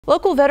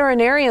Local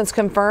veterinarians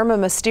confirm a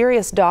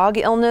mysterious dog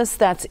illness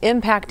that's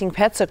impacting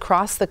pets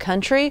across the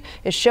country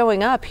is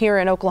showing up here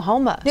in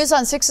Oklahoma. News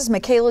on 6's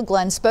Michaela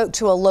Glenn spoke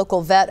to a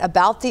local vet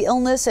about the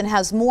illness and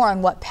has more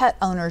on what pet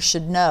owners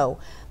should know.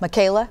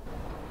 Michaela?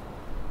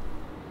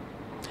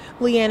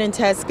 Leanne and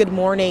Tess, good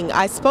morning.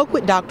 I spoke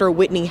with Dr.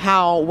 Whitney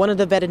Hough, one of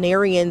the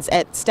veterinarians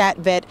at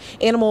STATVet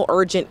Animal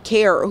Urgent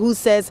Care, who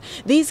says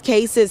these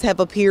cases have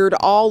appeared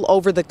all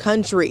over the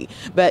country,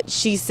 but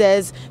she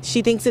says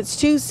she thinks it's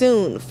too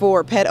soon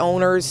for pet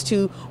owners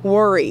to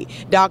worry.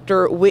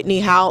 Dr. Whitney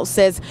Hough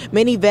says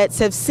many vets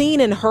have seen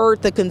and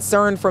heard the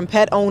concern from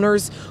pet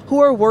owners who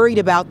are worried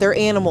about their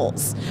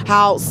animals.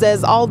 Hough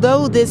says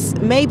although this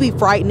may be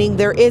frightening,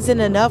 there isn't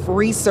enough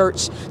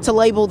research to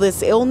label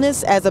this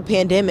illness as a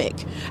pandemic.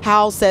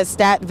 Hough says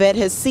STATVet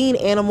has seen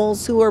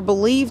animals who are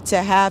believed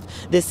to have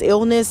this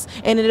illness,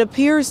 and it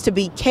appears to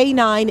be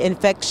canine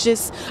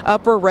infectious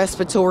upper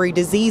respiratory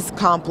disease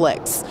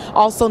complex,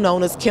 also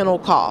known as kennel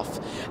cough.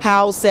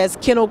 Hough says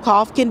kennel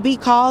cough can be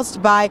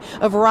caused by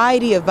a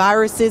variety of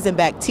viruses and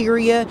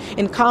bacteria,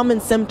 and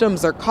common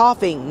symptoms are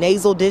coughing,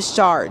 nasal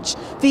discharge,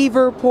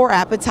 fever, poor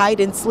appetite,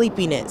 and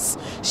sleepiness.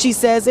 She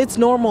says it's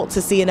normal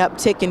to see an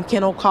uptick in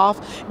kennel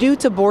cough due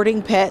to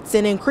boarding pets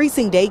and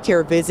increasing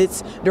daycare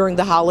visits during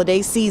the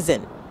holiday season.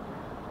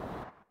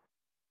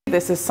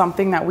 This is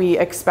something that we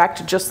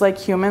expect, just like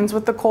humans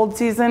with the cold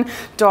season.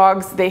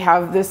 Dogs, they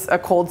have a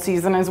cold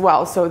season as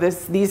well. So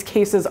these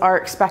cases are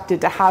expected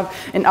to have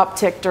an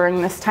uptick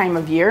during this time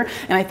of year.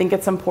 And I think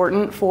it's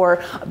important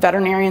for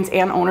veterinarians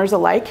and owners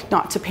alike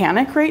not to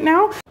panic right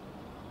now.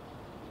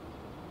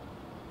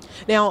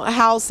 Now,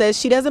 Hough says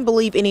she doesn't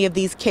believe any of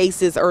these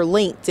cases are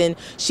linked, and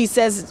she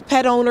says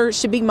pet owners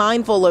should be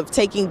mindful of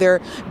taking their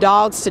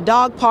dogs to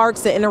dog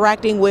parks and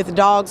interacting with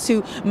dogs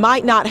who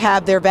might not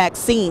have their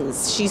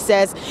vaccines. She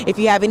says if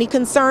you have any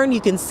concern,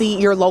 you can see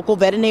your local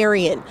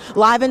veterinarian.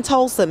 Live in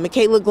Tulsa,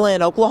 Michaela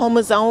Glenn,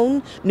 Oklahoma's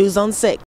own News on 6.